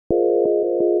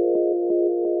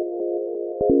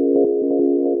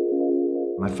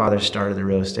My father started the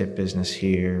real estate business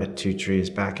here at Two Trees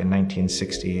back in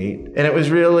 1968. And it was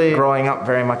really growing up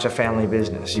very much a family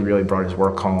business. He really brought his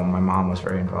work home. My mom was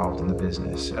very involved in the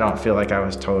business. I don't feel like I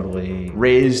was totally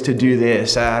raised to do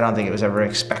this. I don't think it was ever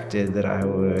expected that I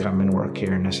would come and work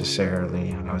here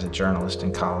necessarily. I was a journalist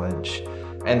in college.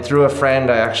 And through a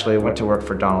friend, I actually went to work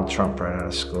for Donald Trump right out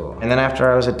of school. And then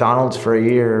after I was at Donald's for a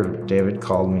year, David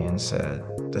called me and said,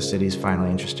 the city's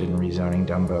finally interested in rezoning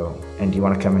Dumbo, and do you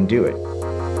want to come and do it?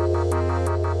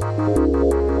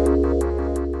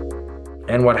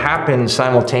 And what happened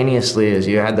simultaneously is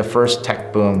you had the first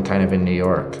tech boom kind of in New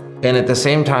York. And at the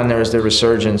same time, there was the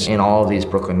resurgence in all of these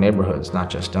Brooklyn neighborhoods,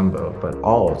 not just Dumbo, but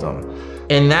all of them.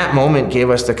 And that moment gave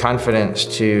us the confidence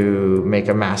to make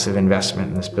a massive investment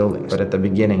in this building. But at the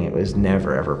beginning, it was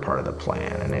never ever part of the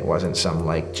plan. And it wasn't some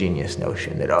like genius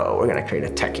notion that, oh, we're gonna create a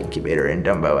tech incubator in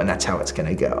Dumbo and that's how it's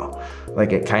gonna go.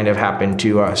 Like it kind of happened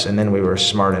to us, and then we were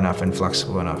smart enough and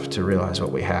flexible enough to realize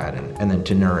what we had and then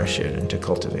to nourish it and to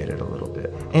cultivate it a little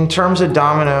bit. In terms of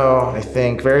Domino, I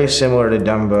think very similar to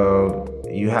Dumbo,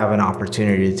 you have an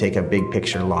opportunity to take a big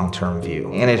picture long-term view.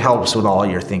 And it helps with all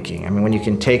your thinking. I mean, when you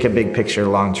can take a big picture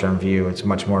long-term view, it's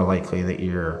much more likely that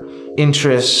your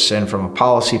interests and from a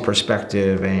policy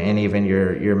perspective and even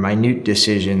your minute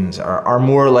decisions are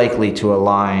more likely to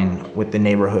align with the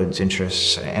neighborhood's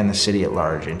interests and the city at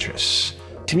large interests.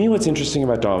 To me, what's interesting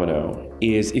about Domino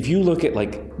is if you look at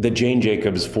like the Jane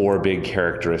Jacobs 4 big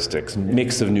characteristics,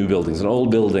 mix of new buildings, an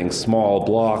old building, small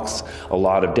blocks, a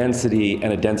lot of density,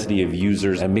 and a density of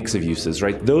users, a mix of uses,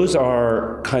 right? Those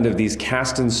are kind of these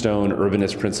cast in stone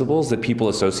urbanist principles that people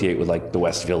associate with like the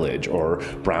West Village or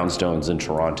brownstones in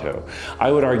Toronto.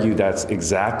 I would argue that's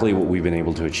exactly what we've been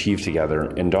able to achieve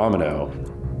together in Domino.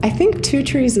 I think Two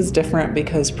Trees is different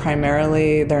because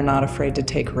primarily they're not afraid to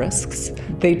take risks.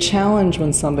 They challenge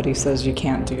when somebody says you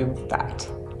can't do that.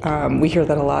 We hear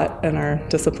that a lot in our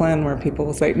discipline where people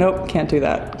will say, nope, can't do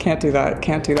that, can't do that,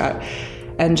 can't do that.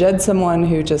 And Jed's someone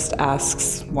who just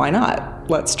asks, why not?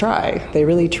 Let's try. They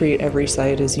really treat every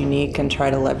site as unique and try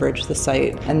to leverage the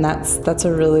site. And that's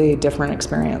a really different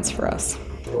experience for us.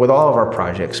 With all of our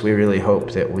projects, we really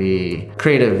hope that we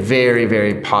create a very,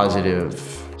 very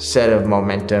positive set of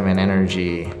momentum and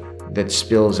energy that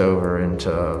spills over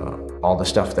into all the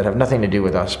stuff that have nothing to do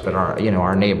with us, but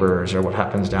our neighbors or what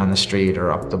happens down the street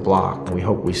or up the block. We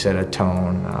hope we set a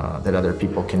tone that other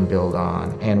people can build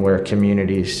on, and where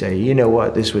communities say, you know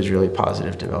what, this was really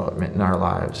positive development in our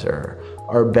lives, or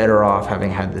are better off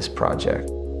having had this project.